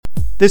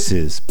This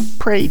is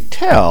Pray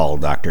Tell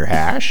Dr.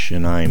 Hash,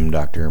 and I'm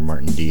Dr.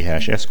 Martin D.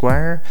 Hash,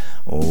 Esquire,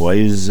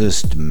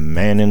 wisest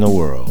man in the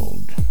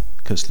world.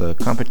 'Cause the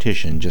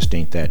competition just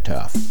ain't that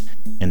tough.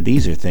 And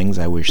these are things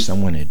I wish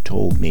someone had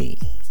told me.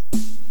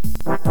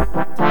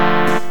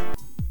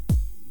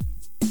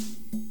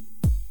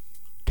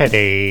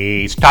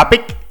 Today's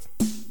topic: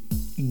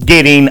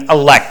 getting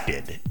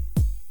elected.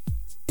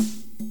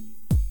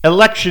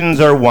 Elections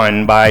are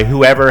won by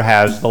whoever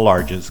has the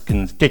largest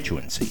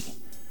constituency.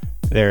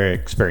 Their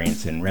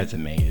experience and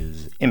resume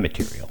is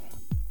immaterial.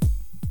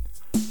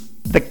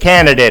 The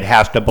candidate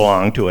has to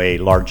belong to a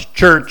large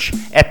church,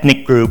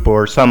 ethnic group,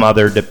 or some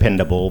other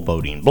dependable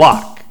voting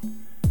bloc.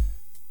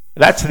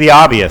 That's the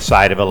obvious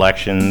side of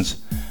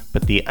elections,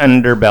 but the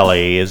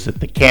underbelly is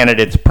that the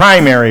candidate's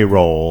primary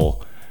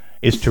role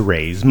is to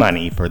raise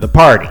money for the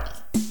party.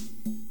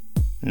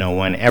 No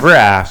one ever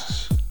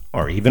asks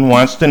or even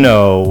wants to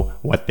know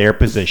what their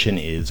position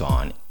is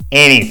on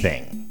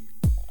anything.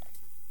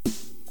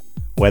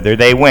 Whether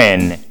they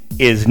win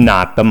is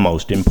not the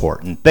most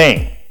important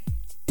thing.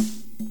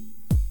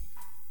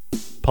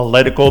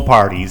 Political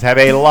parties have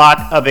a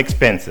lot of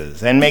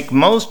expenses and make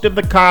most of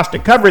the cost to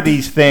cover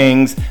these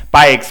things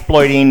by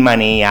exploiting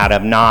money out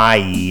of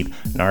naive,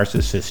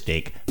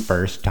 narcissistic,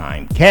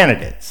 first-time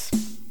candidates,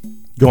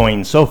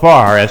 going so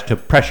far as to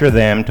pressure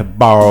them to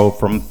borrow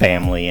from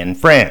family and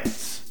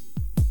friends.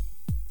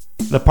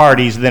 The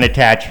parties then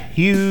attach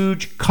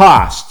huge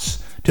costs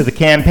to the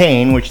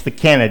campaign which the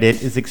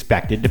candidate is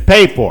expected to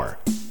pay for.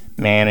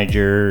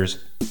 Managers,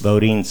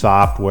 voting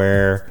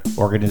software,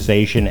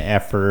 organization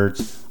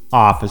efforts,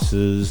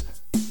 offices,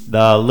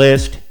 the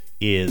list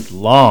is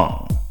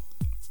long.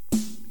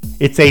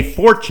 It's a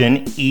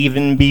fortune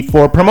even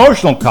before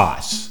promotional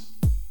costs.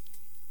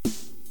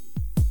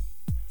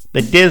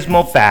 The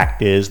dismal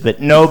fact is that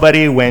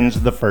nobody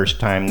wins the first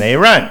time they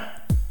run.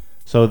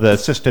 So the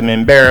system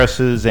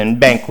embarrasses and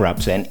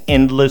bankrupts an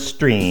endless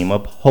stream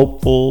of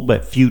hopeful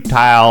but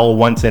futile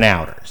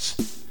once-and-outers.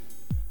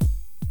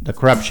 The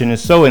corruption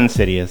is so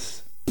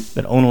insidious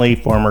that only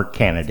former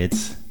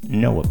candidates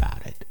know about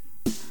it.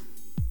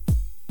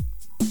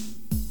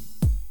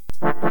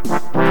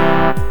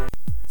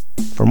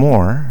 For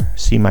more,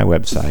 see my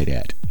website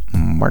at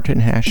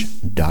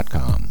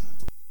martinhash.com.